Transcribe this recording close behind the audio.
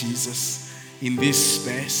Jesus, in this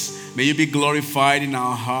space. May you be glorified in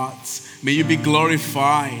our hearts. May you be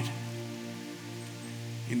glorified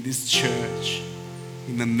in this church.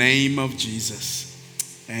 In the name of Jesus.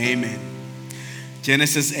 Amen.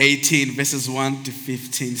 Genesis 18 verses 1 to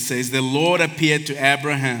 15 says, the Lord appeared to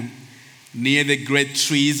Abraham near the great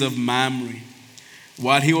trees of Mamre,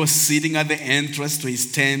 while he was sitting at the entrance to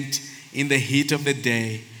his tent in the heat of the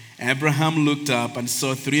day. Abraham looked up and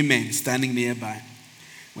saw 3 men standing nearby.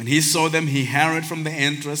 When he saw them, he hurried from the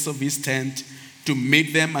entrance of his tent to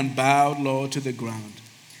meet them and bowed low to the ground.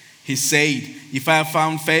 He said, if I have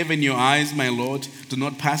found favor in your eyes, my Lord, do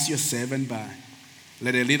not pass your servant by.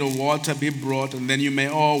 Let a little water be brought, and then you may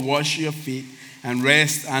all wash your feet and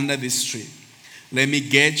rest under this tree. Let me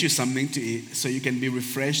get you something to eat so you can be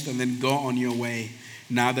refreshed and then go on your way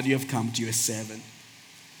now that you have come to your servant.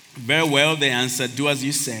 Very well, they answered, do as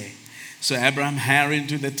you say. So Abraham hurried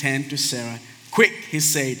into the tent to Sarah. Quick, he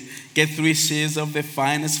said, get 3 shears of the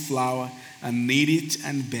finest flour and knead it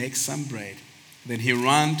and bake some bread. Then he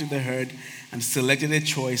ran to the herd and selected a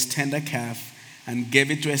choice tender calf and gave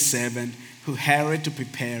it to a servant who hurried to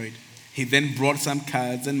prepare it. He then brought some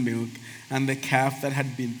curds and milk and the calf that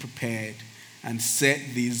had been prepared and set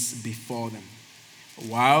these before them.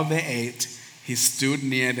 While they ate, he stood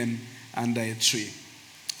near them under a tree.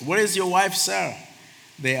 Where is your wife Sarah?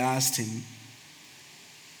 They asked him.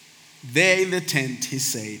 There in the tent, he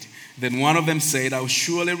said. Then one of them said, I will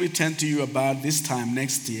surely return to you about this time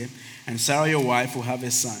next year, and Sarah your wife will have a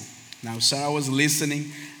son. Now Sarah was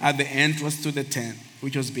listening at the entrance to the tent,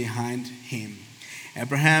 which was behind him.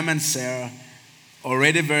 Abraham and Sarah,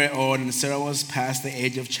 already very old, and Sarah was past the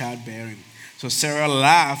age of childbearing. So Sarah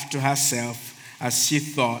laughed to herself as she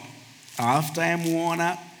thought, after I am worn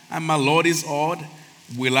out and my Lord is old,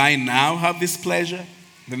 will I now have this pleasure?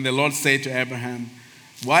 Then the Lord said to Abraham,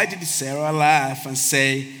 why did Sarah laugh and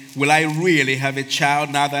say, will I really have a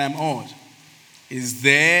child now that I am old?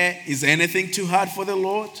 Is anything too hard for the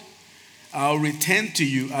Lord? I'll return to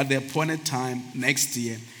you at the appointed time next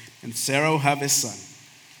year, and Sarah will have a son.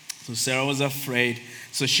 So Sarah was afraid,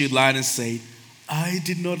 so she lied and said, I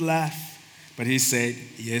did not laugh. But he said,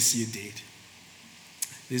 yes, you did.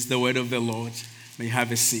 This is the word of the Lord. May you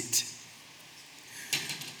have a seat.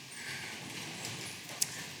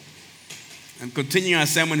 I'm continuing our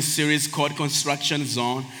sermon series called Construction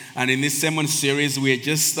Zone. And in this sermon series, we're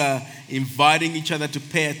just inviting each other to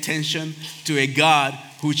pay attention to a God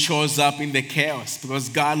who shows up in the chaos, because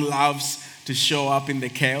God loves to show up in the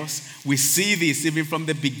chaos. We see this even from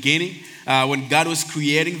the beginning. When God was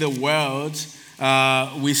creating the world,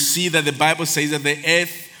 we see that the Bible says that the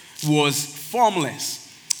earth was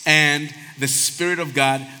formless, and the Spirit of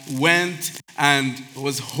God went and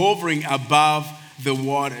was hovering above the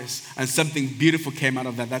waters, and something beautiful came out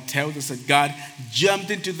of that. That tells us that God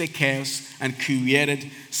jumped into the chaos and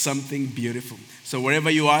created something beautiful. So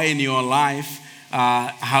wherever you are in your life,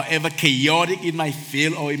 however chaotic it might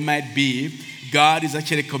feel or it might be, God is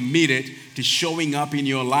actually committed to showing up in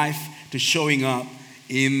your life, to showing up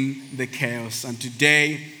in the chaos. And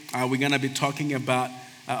today we're going to be talking about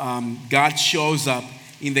God shows up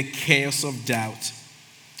in the chaos of doubt.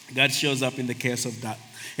 God shows up in the chaos of doubt.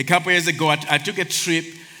 A couple years ago, I took a trip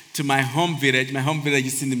to my home village. My home village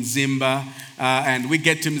is in Mzimba, and we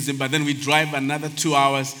get to Mzimba. Then we drive another 2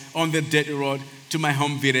 hours on the dirt road to my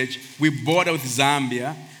home village. We border with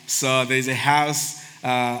Zambia, so there's a house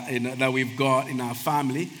that we've got in our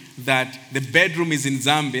family that the bedroom is in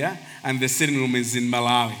Zambia and the sitting room is in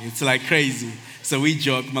Malawi. It's like crazy. So we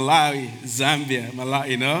joke, Malawi, Zambia,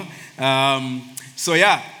 Malawi,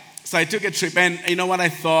 So I took a trip, and you know what I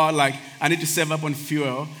thought? Like, I need to save up on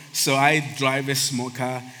fuel. So I drive a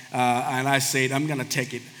smoker, and I said, I'm going to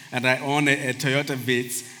take it. And I own a Toyota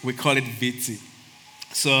Vitz. We call it Vitzi.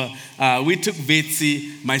 So we took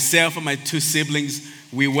Vitzi, myself and my 2 siblings.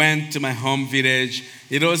 We went to my home village.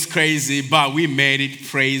 It was crazy, but we made it,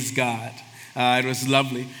 praise God. It was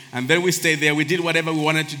lovely. And then we stayed there. We did whatever we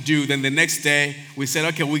wanted to do. Then the next day, we said,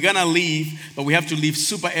 okay, we're going to leave, but we have to leave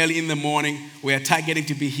super early in the morning. We are targeting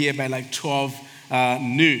to be here by like 12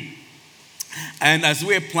 noon. And as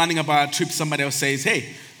we're planning about our trip, somebody else says,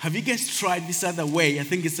 hey, have you guys tried this other way? I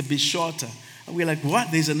think it's a bit shorter. And we're like,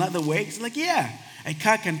 what? There's another way? It's like, yeah, a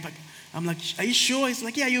car can park. I'm like, are you sure? He's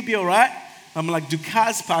like, yeah, you'll be all right. I'm like, do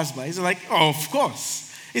cars pass by? He's like, oh, of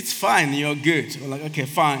course. It's fine. You're good. We're like, okay,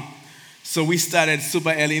 fine. So we started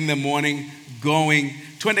super early in the morning, going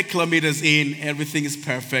 20 kilometers in. Everything is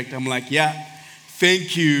perfect. I'm like, yeah,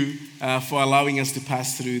 thank you for allowing us to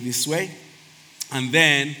pass through this way. And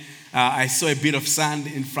then I saw a bit of sand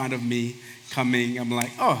in front of me coming. I'm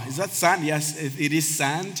like, oh, is that sand? Yes, it is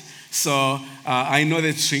sand. So I know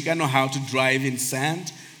the trick. I know how to drive in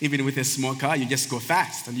sand. Even with a small car, you just go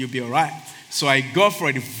fast and you'll be all right. So I go for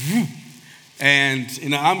it. And,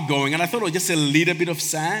 I'm going. And I thought it was just a little bit of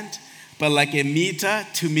sand. But like a meter,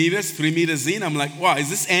 2 meters, 3 meters in, I'm like, wow, is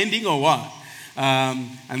this ending or what?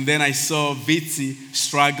 And then I saw Vitsi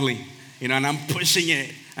struggling, and I'm pushing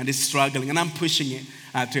it, and it's struggling, and I'm pushing it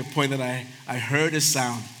to a point that I heard a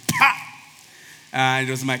sound. Pop! It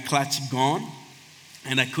was my clutch gone,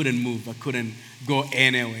 and I couldn't move. I couldn't go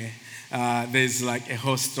anywhere. There's like a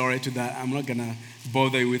whole story to that. I'm not going to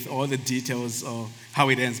bother you with all the details of how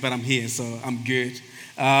it ends, but I'm here, so I'm good.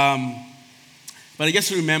 But I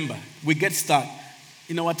just remember, we get stuck.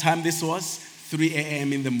 You know what time this was? 3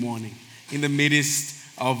 a.m. in the morning, in the midst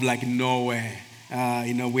of like nowhere.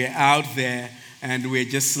 We're out there and we're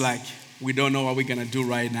just like, we don't know what we're going to do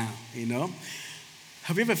right now,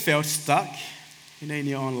 Have you ever felt stuck, in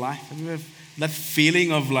your own life? Have you ever, that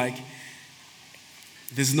feeling of like,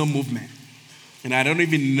 there's no movement. And I don't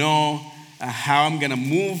even know how I'm going to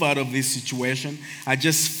move out of this situation. I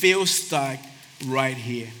just feel stuck right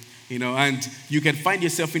here. And you can find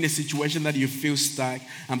yourself in a situation that you feel stuck,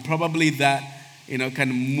 and probably that, can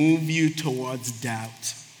move you towards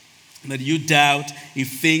doubt. That you doubt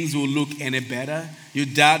if things will look any better. You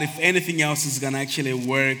doubt if anything else is going to actually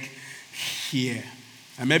work here.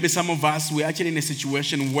 And maybe some of us, we're actually in a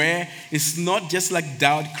situation where it's not just like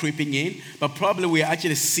doubt creeping in, but probably we're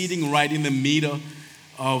actually sitting right in the middle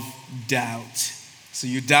of doubt. So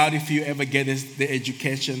you doubt if you ever get the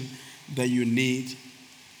education that you need.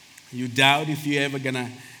 You doubt if you're ever going to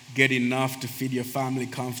get enough to feed your family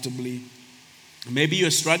comfortably. Maybe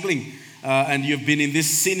you're struggling and you've been in this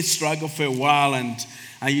sin struggle for a while and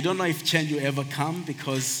you don't know if change will ever come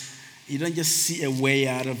because you don't just see a way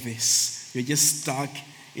out of this. You're just stuck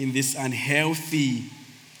in this unhealthy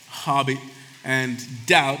habit and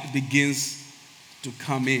doubt begins to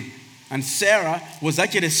come in. And Sarah was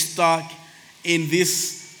actually stuck in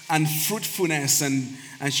this unfruitfulness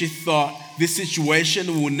and she thought this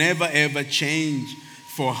situation will never ever change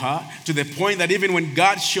for her, to the point that even when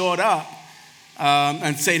God showed up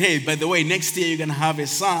and said, hey, by the way, next year you're going to have a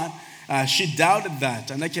son, she doubted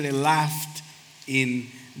that and actually laughed in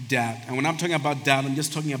doubt. And when I'm talking about doubt, I'm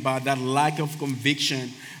just talking about that lack of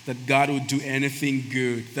conviction that God would do anything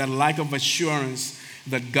good, that lack of assurance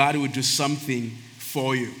that God would do something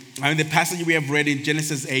for you. And in the passage we have read in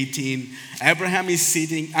Genesis 18, Abraham is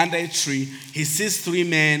sitting under a tree. He sees 3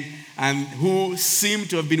 men who seem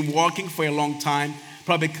to have been walking for a long time,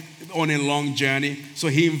 probably on a long journey. So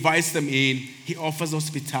he invites them in. He offers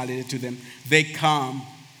hospitality to them. They come.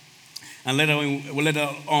 And later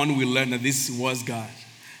on we learn that this was God,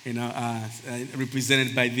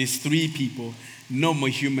 represented by these 3 people, normal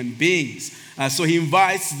human beings. So he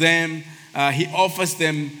invites them. He offers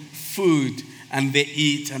them food. And they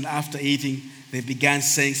eat, and after eating, they began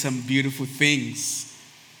saying some beautiful things.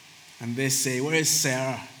 And they say, where is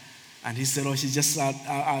Sarah? And he said, oh, she's just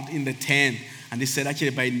out in the tent. And he said,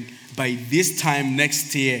 actually, by this time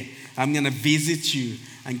next year, I'm going to visit you.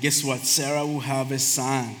 And guess what? Sarah will have a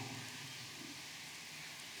son.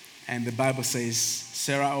 And the Bible says,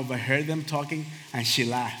 Sarah overheard them talking, and she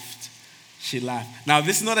laughed. She laughed. Now,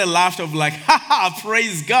 this is not a laugh of like, ha ha,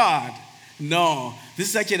 praise God. No, this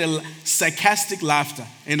is actually a sarcastic laughter,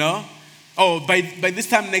 Oh, by this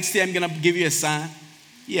time next year, I'm going to give you a son.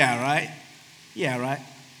 Yeah, right? Yeah, right?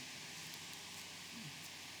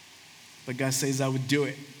 But God says I would do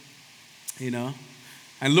it,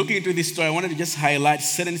 And looking into this story, I wanted to just highlight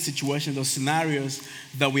certain situations or scenarios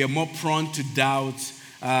that we are more prone to doubt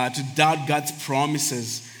God's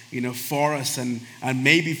promises, for us. And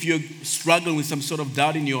maybe if you're struggling with some sort of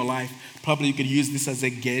doubt in your life, probably you could use this as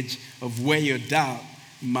a gauge of where your doubt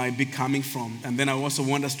might be coming from. And then I also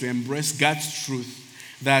want us to embrace God's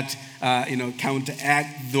truth that,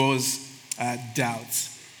 counteract those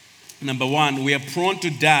doubts. Number 1, we are prone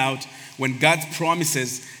to doubt when God's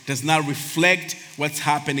promises does not reflect what's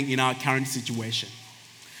happening in our current situation.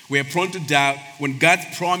 We are prone to doubt when God's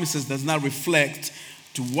promises does not reflect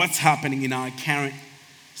to what's happening in our current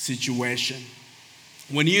situation.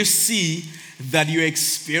 When you see that your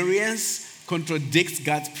experience contradicts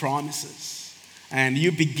God's promises and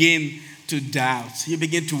you begin to doubt, you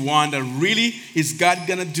begin to wonder, really, is God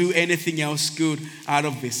going to do anything else good out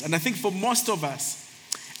of this? And I think for most of us,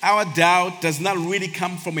 our doubt does not really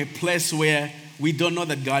come from a place where we don't know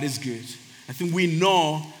that God is good. I think we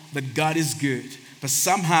know that God is good, but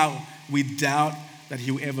somehow we doubt that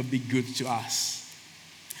He will ever be good to us.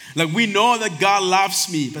 Like we know that God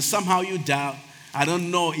loves me, but somehow you doubt, I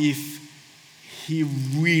don't know if He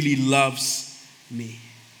really loves me.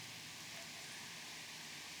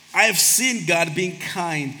 I have seen God being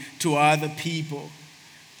kind to other people,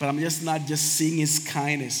 but I'm just not just seeing his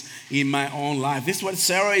kindness in my own life. This is what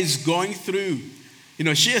Sarah is going through.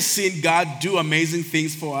 She has seen God do amazing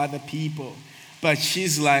things for other people, but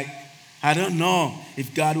she's like, I don't know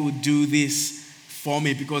if God will do this for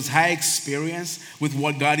me, because her experience with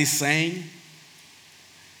what God is saying,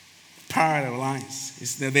 parallel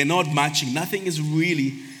lines. They're not matching. Nothing is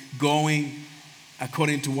really going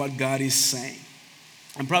according to what God is saying.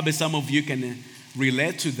 And probably some of you can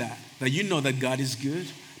relate to that you know that God is good,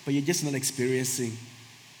 but you're just not experiencing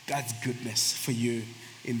God's goodness for you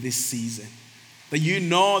in this season. That you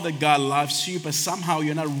know that God loves you, but somehow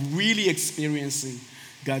you're not really experiencing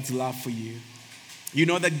God's love for you. You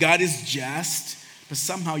know that God is just, but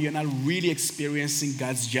somehow you're not really experiencing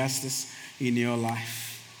God's justice in your life.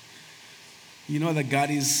 You know that God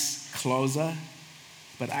is closer,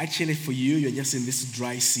 but actually for you, you're just in this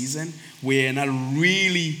dry season where you're not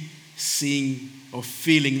really seeing or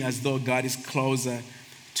feeling as though God is closer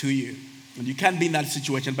to you. And you can't be in that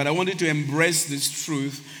situation, but I want you to embrace this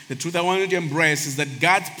truth. The truth I want you to embrace is that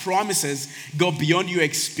God's promises go beyond your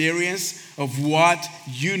experience of what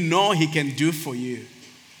you know he can do for you.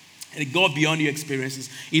 And it goes beyond your experiences.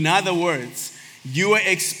 In other words, your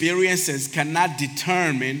experiences cannot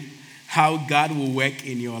determine how God will work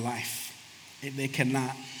in your life. They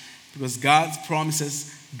cannot. Because God's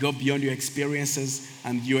promises go beyond your experiences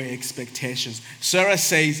and your expectations. Sarah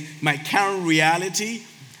says, my current reality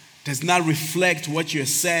does not reflect what you're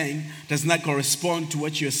saying, does not correspond to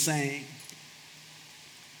what you're saying.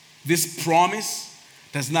 This promise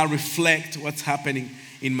does not reflect what's happening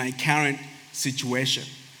in my current situation.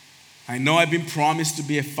 I know I've been promised to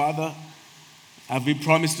be a father. I've been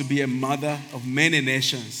promised to be a mother of many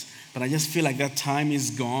nations. But I just feel like that time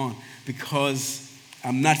is gone because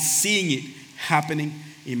I'm not seeing it happening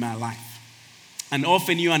in my life. And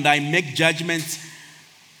often you and I make judgments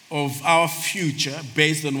of our future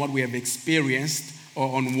based on what we have experienced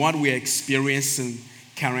or on what we are experiencing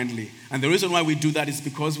currently. And the reason why we do that is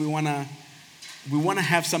because we want to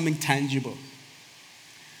have something tangible.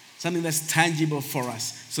 Something that's tangible for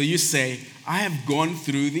us. So you say, I have gone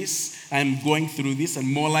through this, I'm going through this, and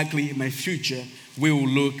more likely my future will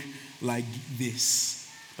look like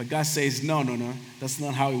this. But God says, no, that's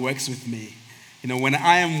not how it works with me. When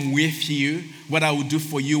I am with you, what I will do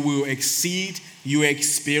for you will exceed your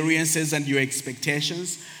experiences and your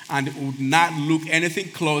expectations, and it would not look anything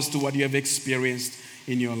close to what you have experienced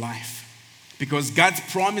in your life. Because God's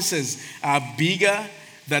promises are bigger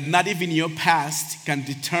that not even your past can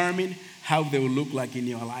determine how they will look like in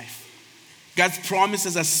your life. God's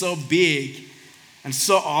promises are so big and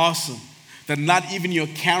so awesome that not even your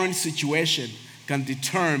current situation can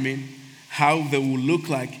determine how they will look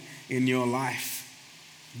like in your life.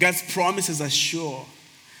 God's promises are sure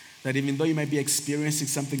that even though you might be experiencing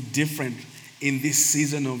something different in this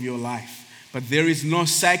season of your life, but there is no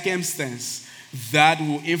circumstance that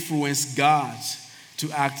will influence God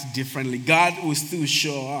to act differently. God will still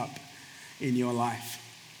show up in your life.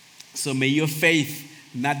 So may your faith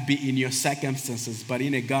not be in your circumstances, but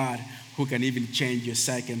in a God who can even change your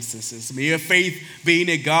circumstances. May your faith be in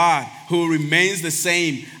a God who remains the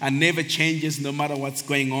same and never changes no matter what's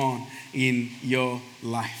going on in your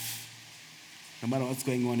life. No matter what's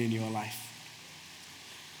going on in your life.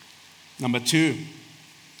 Number 2,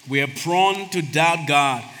 we are prone to doubt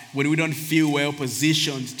God when we don't feel well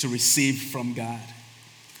positioned to receive from God.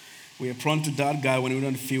 We are prone to doubt God when we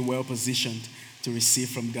don't feel well positioned to receive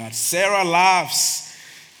from God. Sarah laughs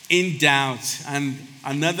in doubt. And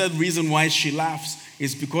another reason why she laughs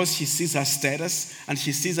is because she sees her status and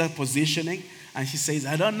she sees her positioning and she says,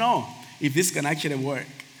 I don't know if this can actually work.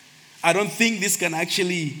 I don't think this can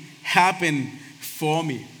actually happen for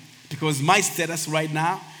me. Because my status right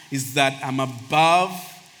now is that I'm above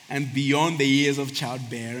and beyond the years of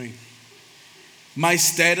childbearing. My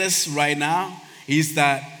status right now is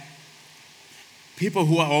that people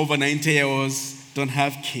who are over 90 years don't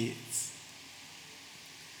have kids.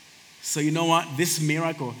 So you know what? This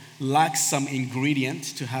miracle lacks some ingredient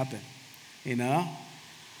to happen.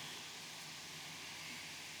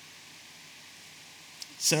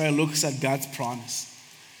 Sarah looks at God's promise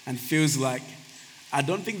and feels like, I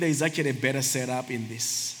don't think there is actually a better setup in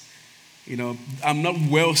this. I'm not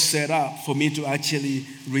well set up for me to actually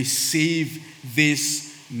receive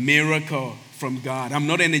this miracle from God. I'm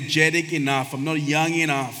not energetic enough. I'm not young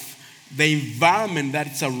enough. The environment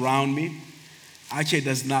that's around me actually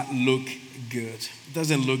does not look good. It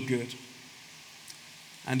doesn't look good.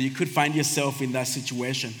 And you could find yourself in that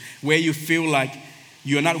situation where you feel like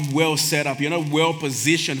you're not well set up. You're not well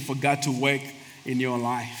positioned for God to work in your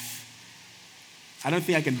life. I don't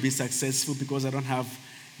think I can be successful because I don't have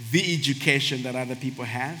the education that other people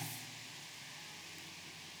have.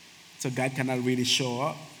 So God cannot really show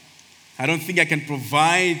up. I don't think I can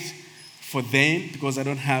provide for them because I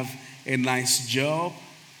don't have a nice job.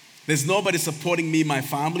 There's nobody supporting me, my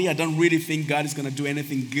family. I don't really think God is going to do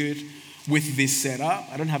anything good with this setup.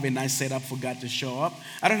 I don't have a nice setup for God to show up.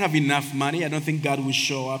 I don't have enough money. I don't think God will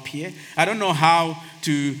show up here. I don't know how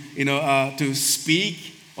to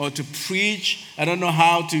speak or to preach. I don't know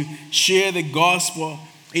how to share the gospel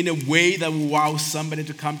in a way that will wow somebody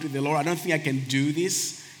to come to the Lord. I don't think I can do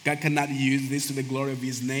this. God cannot use this to the glory of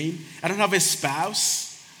his name. I don't have a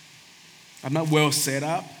spouse. I'm not well set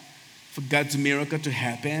up for God's miracle to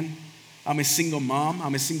happen. I'm a single mom.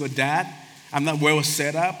 I'm a single dad. I'm not well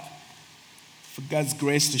set up for God's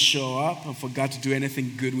grace to show up and for God to do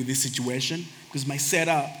anything good with this situation because my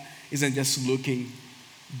setup isn't just looking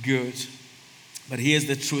good. But here's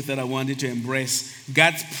the truth that I want you to embrace.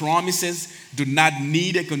 God's promises do not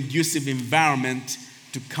need a conducive environment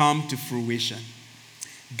to come to fruition.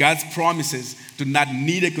 God's promises do not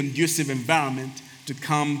need a conducive environment to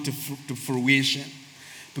come to fruition.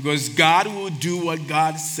 Because God will do what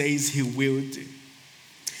God says he will do.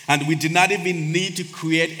 And we do not even need to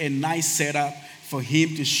create a nice setup for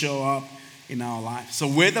him to show up in our life. So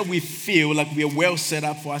whether we feel like we are well set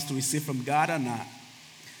up for us to receive from God or not,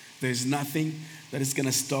 there's nothing that is going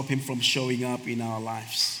to stop him from showing up in our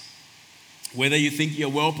lives. Whether you think you're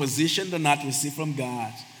well positioned or not to receive from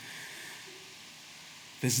God,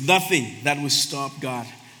 there's nothing that will stop God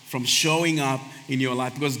from showing up in your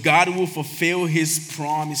life because God will fulfill his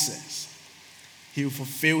promises. He will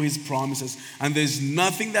fulfill his promises. And there's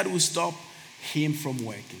nothing that will stop him from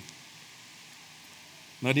working.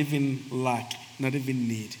 Not even lack, not even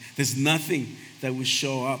need. There's nothing that will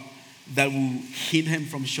show up that will hinder him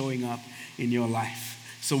from showing up in your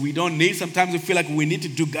life. So we don't need, sometimes we feel like we need to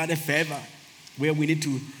do God a favor, where we need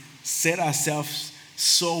to set ourselves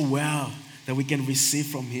so well that we can receive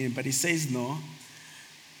from him. But he says, no.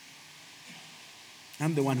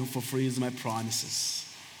 I'm the one who fulfills my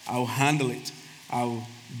promises. I'll handle it. I'll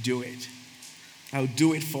do it. I'll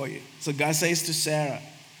do it for you. So God says to Sarah,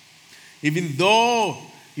 even though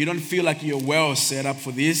you don't feel like you're well set up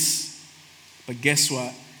for this, but guess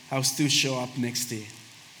what? I'll still show up next year.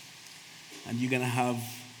 And you're going to have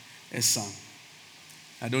a son.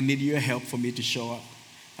 I don't need your help for me to show up.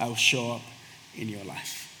 I'll show up in your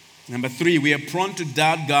life. Number 3, we are prone to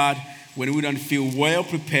doubt God when we don't feel well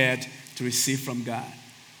prepared to receive from God.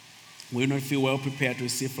 We don't feel well prepared to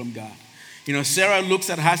receive from God. Sarah looks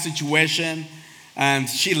at her situation and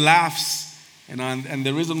she laughs. And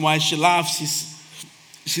the reason why she laughs is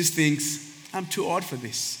she thinks, I'm too old for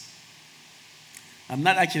this. I'm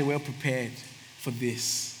not actually well prepared for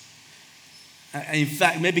this. In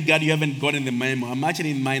fact, maybe God, you haven't gotten the memo. I'm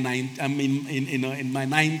actually in my in my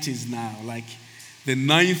 90s now, like the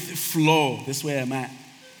 9th floor. That's where I'm at.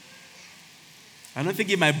 I don't think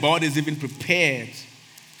if my body is even prepared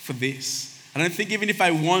for this. I don't think even if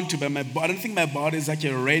I want to, but I don't think my body is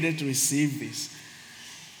actually ready to receive this.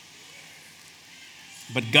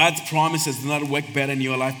 But God's promises do not work better in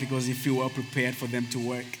your life because you feel well prepared for them to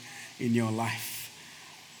work in your life.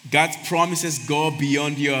 God's promises go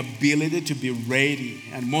beyond your ability to be ready.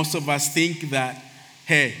 And most of us think that,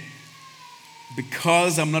 hey,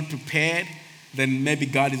 because I'm not prepared, then maybe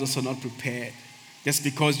God is also not prepared. Just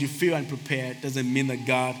because you feel unprepared doesn't mean that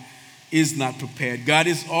God is not prepared. God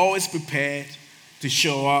is always prepared to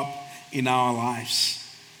show up in our lives.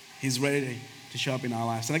 He's ready to show up in our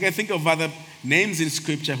lives. And I can think of other names in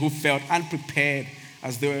Scripture who felt unprepared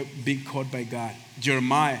as they were being called by God.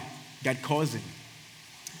 Jeremiah, God calls him.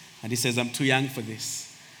 And he says, I'm too young for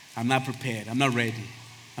this. I'm not prepared. I'm not ready.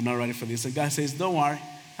 I'm not ready for this. And God says, don't worry.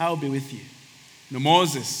 I'll be with you.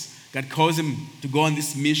 Moses, God calls him to go on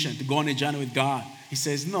this mission, to go on a journey with God. He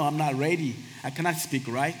says, no, I'm not ready. I cannot speak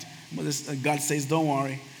right. God says, don't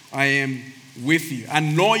worry. I am with you. I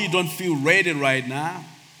know you don't feel ready right now,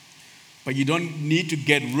 but you don't need to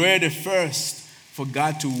get ready first for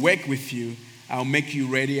God to work with you. I'll make you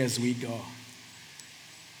ready as we go.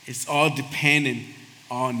 It's all dependent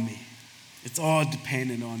on me. It's all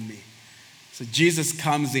dependent on me. So Jesus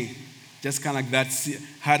comes in, just kind of like that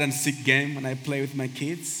hide and seek game when I play with my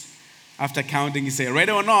kids. After counting, he says,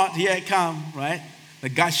 ready or not, here I come, right? The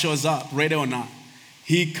God shows up, ready or not.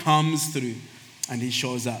 He comes through and he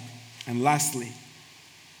shows up. And lastly,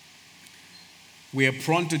 we are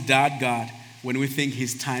prone to doubt God when we think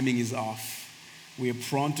his timing is off. We are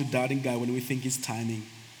prone to doubting God when we think his timing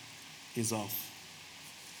is off.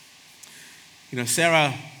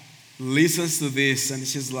 Sarah listens to this and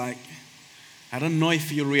she's like, I don't know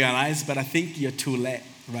if you realize, but I think you're too late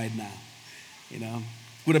right now.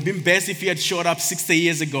 Would have been best if you had showed up 60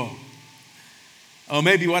 years ago. Or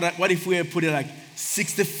maybe what if we had put it like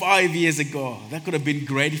 65 years ago? That could have been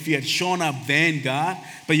great if you had shown up then, God.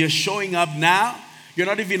 But you're showing up now. You're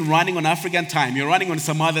not even running on African time. You're running on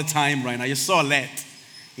some other time right now. You're so late.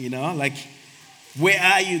 Where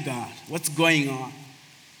are you, God? What's going on?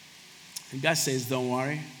 And God says, don't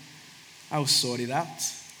worry. I'll sort it out.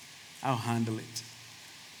 I'll handle it.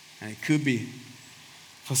 And it could be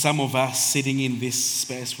for some of us sitting in this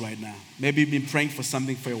space right now. Maybe you've been praying for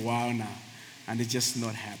something for a while now, and it's just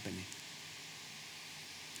not happening.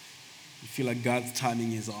 You feel like God's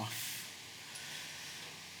timing is off.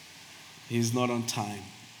 He's not on time.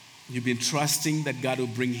 You've been trusting that God will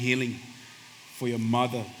bring healing for your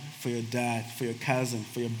mother, for your dad, for your cousin,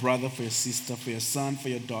 for your brother, for your sister, for your son, for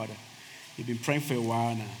your daughter. You've been praying for a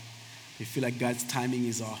while now. You feel like God's timing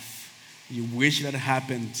is off. You wish it had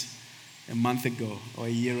happened a month ago or a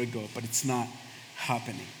year ago, but it's not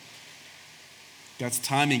happening. God's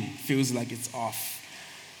timing feels like it's off.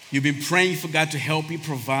 You've been praying for God to help you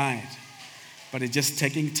provide, but it's just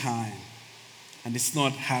taking time, and it's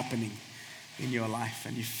not happening in your life,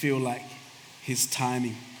 and you feel like His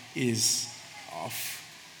timing is off.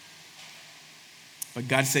 But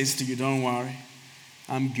God says to you, don't worry,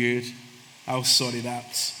 I'm good. I'll sort it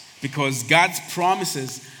out. Because God's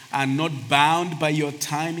promises are not bound by your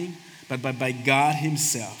timing, but by God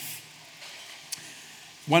Himself.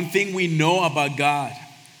 One thing we know about God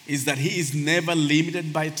is that He is never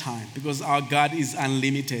limited by time, because our God is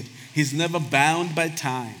unlimited. He's never bound by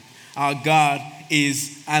time. Our God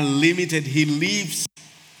is unlimited. He lives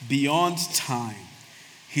beyond time.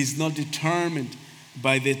 He's not determined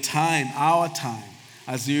by the time, our time.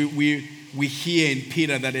 As we hear in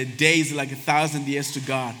Peter that a day is like 1,000 years to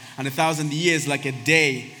God, and 1,000 years like a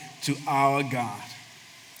day to our God.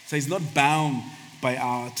 So He's not bound by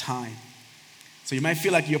our time. So you might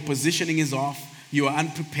feel like your positioning is off. You are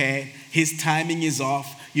unprepared. His timing is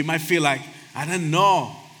off. You might feel like, I don't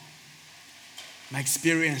know. My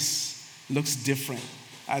experience looks different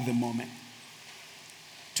at the moment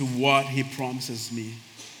to what He promises me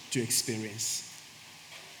to experience.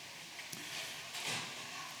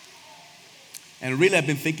 And really, I've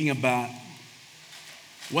been thinking about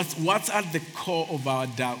what's at the core of our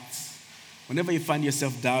doubts. Whenever you find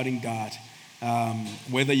yourself doubting God,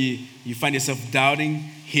 whether you find yourself doubting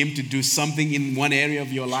Him to do something in one area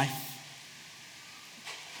of your life,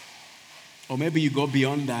 or maybe you go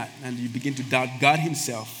beyond that and you begin to doubt God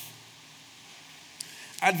Himself.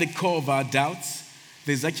 At the core of our doubts,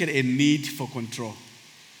 there's actually a need for control.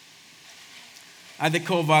 At the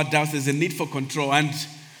core of our doubts, there's a need for control. And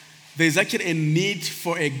there's actually a need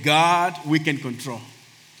for a God we can control.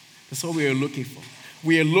 That's what we are looking for.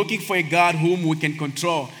 We are looking for a God whom we can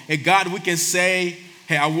control. A God we can say,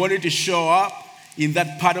 hey, I wanted to show up in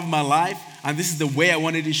that part of my life, and this is the way I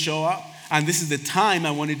wanted to show up, and this is the time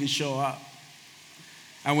I wanted to show up.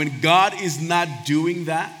 And when God is not doing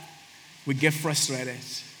that, we get frustrated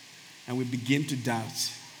and we begin to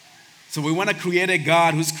doubt. So we want to create a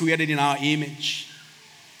God who's created in our image.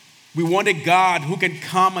 We want a God who can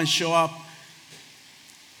come and show up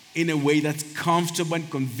in a way that's comfortable and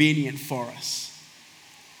convenient for us.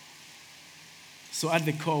 So at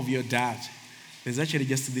the core of your doubt, there's actually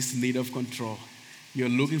just this need of control. You're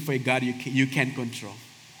looking for a God you can control.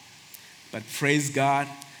 But praise God,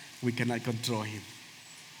 we cannot control Him.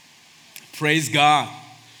 Praise God,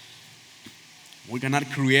 we cannot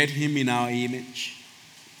create Him in our image.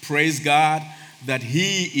 Praise God that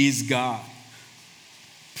He is God.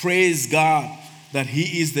 Praise God that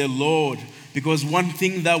He is the Lord. Because one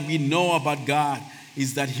thing that we know about God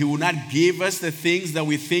is that He will not give us the things that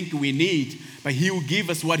we think we need, but He will give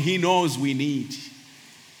us what He knows we need.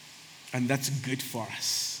 And that's good for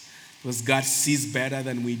us. Because God sees better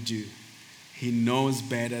than we do. He knows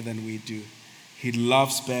better than we do. He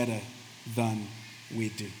loves better than we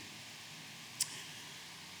do.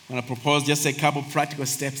 I'm going to propose just a couple practical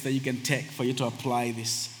steps that you can take for you to apply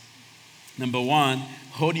this. Number one,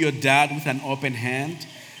 hold your doubt with an open hand,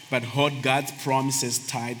 but hold God's promises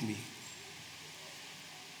tightly.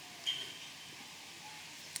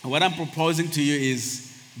 What I'm proposing to you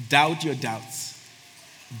is doubt your doubts.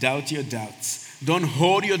 Doubt your doubts. Don't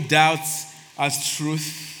hold your doubts as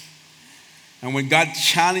truth. And when God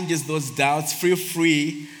challenges those doubts, feel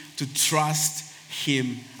free to trust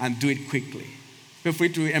Him and do it quickly. Feel free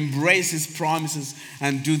to embrace His promises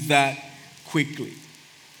and do that quickly.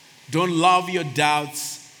 Don't love your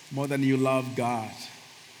doubts more than you love God.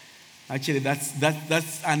 Actually,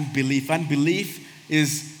 that's unbelief. Unbelief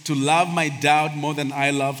is to love my doubt more than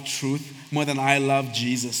I love truth. more than I love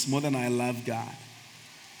Jesus, more than I love God.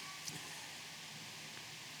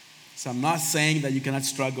 So I'm not saying that you cannot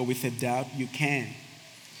struggle with a doubt. You can.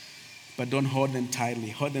 But don't hold them tightly.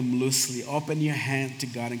 Hold them loosely. Open your hand to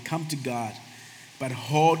God and come to God. But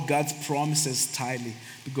hold God's promises tightly,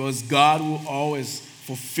 because God will always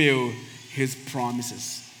fulfill his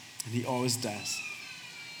promises. And he always does.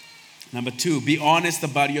 Number 2, be honest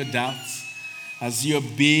about your doubts as you're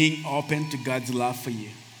being open to God's love for you.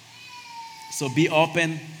 So be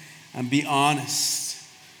open and be honest.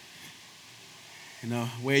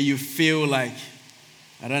 Where you feel like,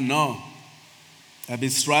 I don't know, I've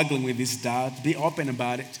been struggling with this doubt. Be open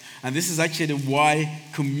about it. And this is actually why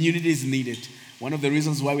community is needed. One of the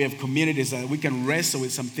reasons why we have community is that we can wrestle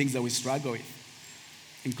with some things that we struggle with,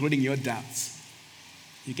 including your doubts.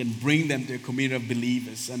 You can bring them to a community of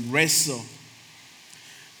believers and wrestle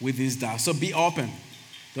with these doubts. So be open.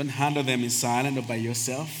 Don't handle them in silence or by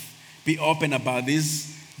yourself. Be open about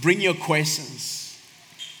this. Bring your questions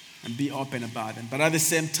and be open about them. But at the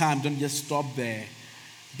same time, don't just stop there.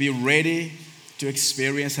 Be ready to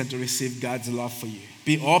experience and to receive God's love for you.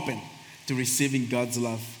 Be open to receiving God's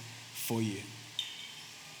love for you.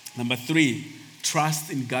 Number 3,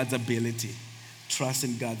 trust in God's ability. Trust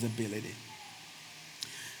in God's ability.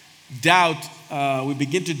 Doubt, we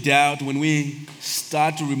begin to doubt when we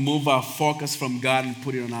start to remove our focus from God and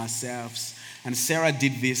put it on ourselves. And Sarah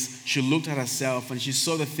did this. She looked at herself and she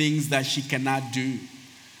saw the things that she cannot do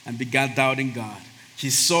and began doubting God. She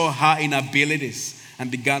saw her inabilities and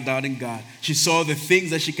began doubting God. She saw the things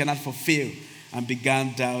that she cannot fulfill and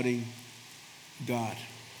began doubting God.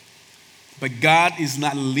 But God is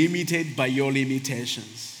not limited by your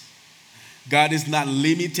limitations. God is not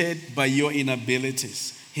limited by your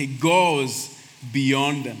inabilities. He goes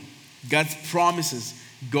beyond them. God's promises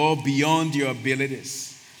go beyond your abilities.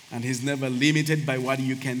 And he's never limited by what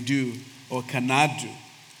you can do or cannot do.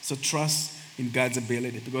 So trust in God's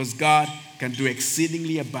ability, because God can do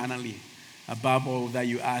exceedingly abundantly above all that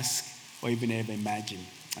you ask or even ever imagine.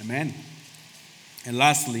 Amen. And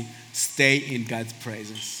lastly, stay in God's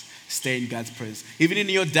presence. Stay in God's presence. Even in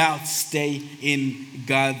your doubts, stay in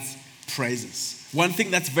God's presence. One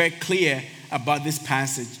thing that's very clear about this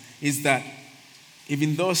passage is that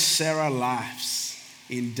even though Sarah laughs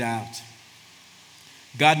in doubt,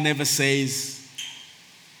 God never says,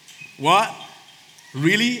 "What?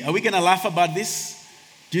 Really? Are we going to laugh about this?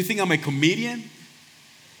 Do you think I'm a comedian?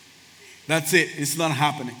 That's it. It's not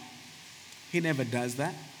happening." He never does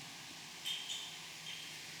that.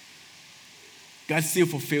 God still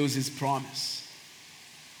fulfills his promise.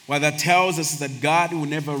 What that tells us is that God will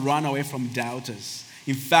never run away from doubters.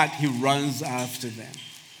 In fact, he runs after them.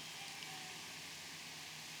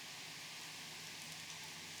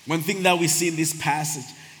 One thing that we see in this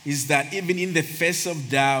passage is that even in the face of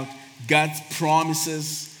doubt, God's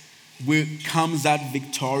promises comes out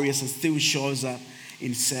victorious and still shows up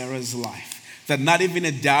in Sarah's life. That not even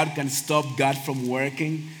a doubt can stop God from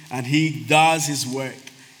working, and he does his work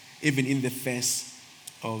even in the face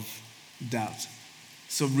of doubt.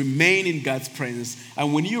 So remain in God's presence.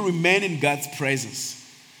 And when you remain in God's presence,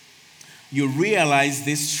 you realize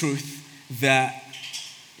this truth, that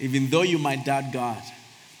even though you might doubt God,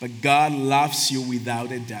 but God loves you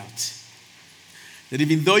without a doubt. That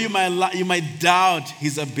even though you might doubt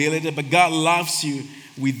his ability, but God loves you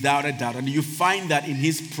without a doubt. And you find that in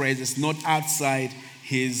his presence, not outside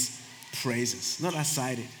his presence. Not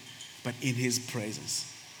outside it, but in his presence.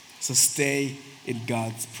 So stay in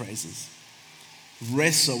God's presence.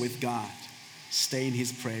 Wrestle with God. Stay in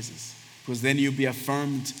his presence. Because then you'll be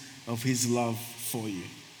affirmed of his love for you.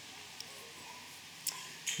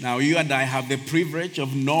 Now you and I have the privilege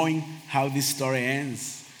of knowing how this story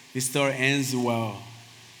ends. This story ends well.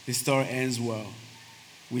 This story ends well.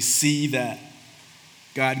 We see that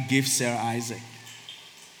God gives Sarah Isaac.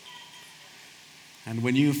 And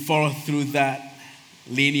when you follow through that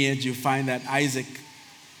lineage, you find that Isaac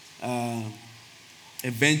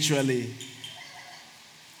eventually,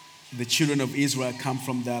 the children of Israel come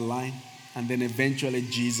from that line. And then eventually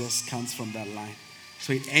Jesus comes from that line.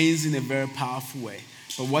 So it ends in a very powerful way.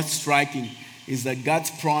 But what's striking is that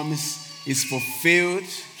God's promise is fulfilled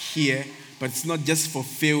here, but it's not just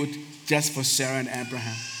fulfilled just for Sarah and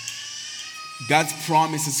Abraham. God's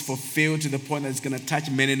promise is fulfilled to the point that it's going to touch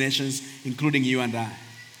many nations, including you and I.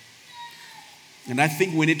 And I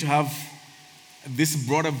think we need to have this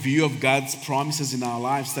broader view of God's promises in our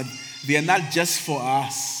lives, that they are not just for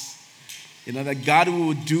us. You know, that God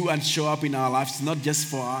will do and show up in our lives, not just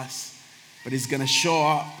for us, but he's going to show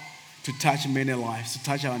up to touch many lives, to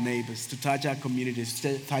touch our neighbors, to touch our communities,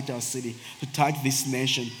 to touch our city, to touch this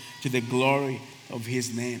nation to the glory of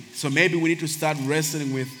his name. So maybe we need to start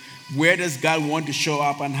wrestling with, where does God want to show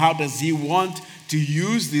up, and how does he want to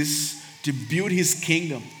use this to build his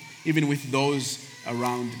kingdom, even with those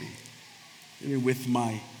around me, even with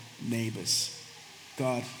my neighbors.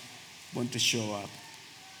 God wants to show up.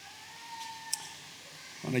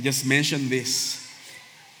 When I just mentioned this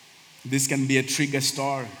can be a trigger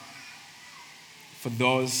story for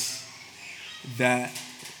those that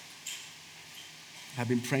have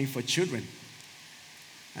been praying for children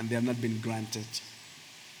and they have not been granted.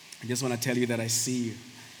 I just want to tell you that I see you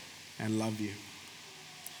and love you.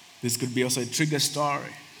 This could be also a trigger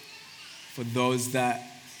story for those that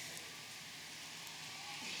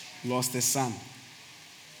lost a son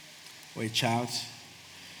or a child.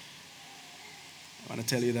 I want to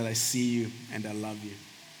tell you that I see you and I love you.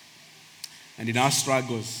 And in our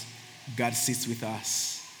struggles, God sits with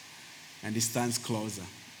us and he stands closer.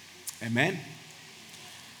 Amen?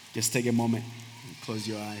 Just take a moment and close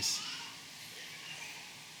your eyes.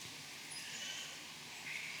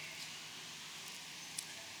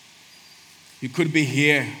 You could be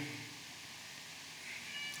here,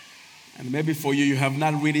 and maybe for you, you have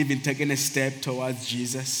not really even taken a step towards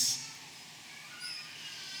Jesus.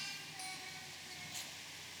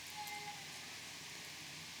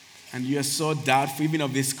 And you are so doubtful even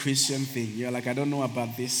of this Christian thing. You're like, I don't know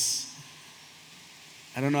about this.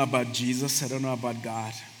 I don't know about Jesus. I don't know about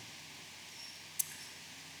God.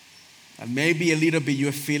 And maybe a little bit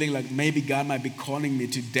you're feeling like maybe God might be calling me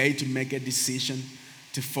today to make a decision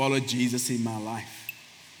to follow Jesus in my life.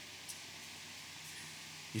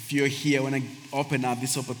 If you're here, I want to open up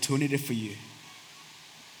this opportunity for you.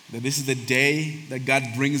 That this is the day that God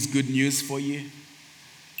brings good news for you.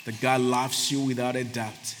 That God loves you without a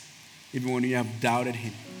doubt, even when you have doubted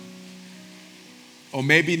him. Or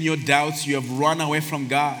maybe in your doubts you have run away from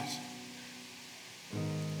God.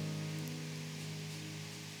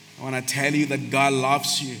 I want to tell you that God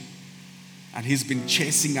loves you and he's been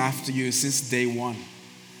chasing after you since day one.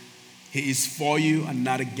 He is for you and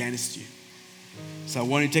not against you. So I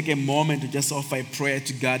want you to take a moment to just offer a prayer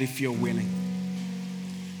to God if you're willing.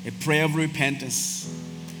 A prayer of repentance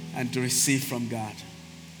and to receive from God.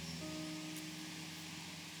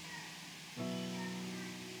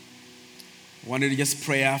 I want you to just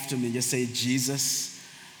pray after me. Just say, Jesus,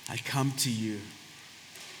 I come to you.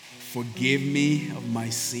 Forgive me of my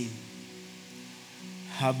sin.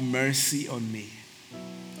 Have mercy on me.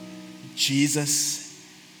 Jesus,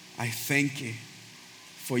 I thank you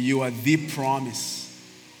for you are the promise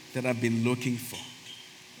that I've been looking for.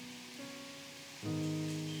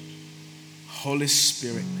 Holy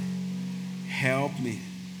Spirit, help me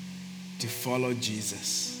to follow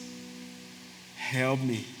Jesus. Help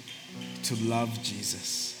me to love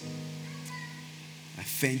Jesus. I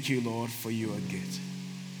thank you, Lord, for you are good.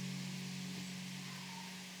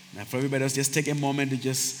 Now for everybody else, just take a moment to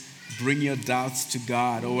just bring your doubts to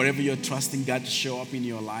God, or wherever you're trusting God to show up in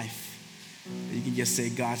your life. You can just say,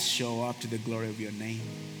 God, show up to the glory of your name.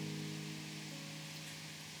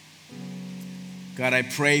 God, I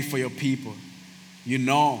pray for your people. You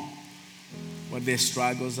know what their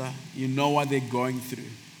struggles are. You know what they're going through.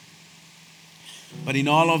 But in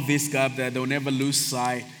all of this, God, that they'll never lose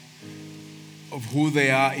sight of who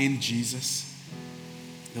they are in Jesus.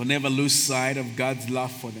 They'll never lose sight of God's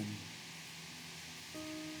love for them.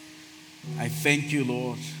 I thank you,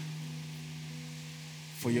 Lord,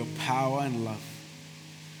 for your power and love.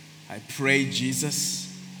 I pray,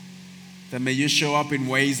 Jesus, that may you show up in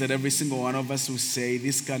ways that every single one of us will say,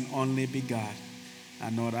 this can only be God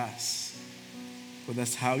and not us. But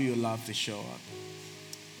that's how you love to show up.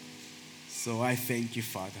 So I thank you,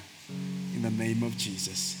 Father, in the name of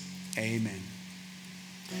Jesus. Amen.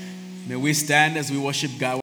 May we stand as we worship God.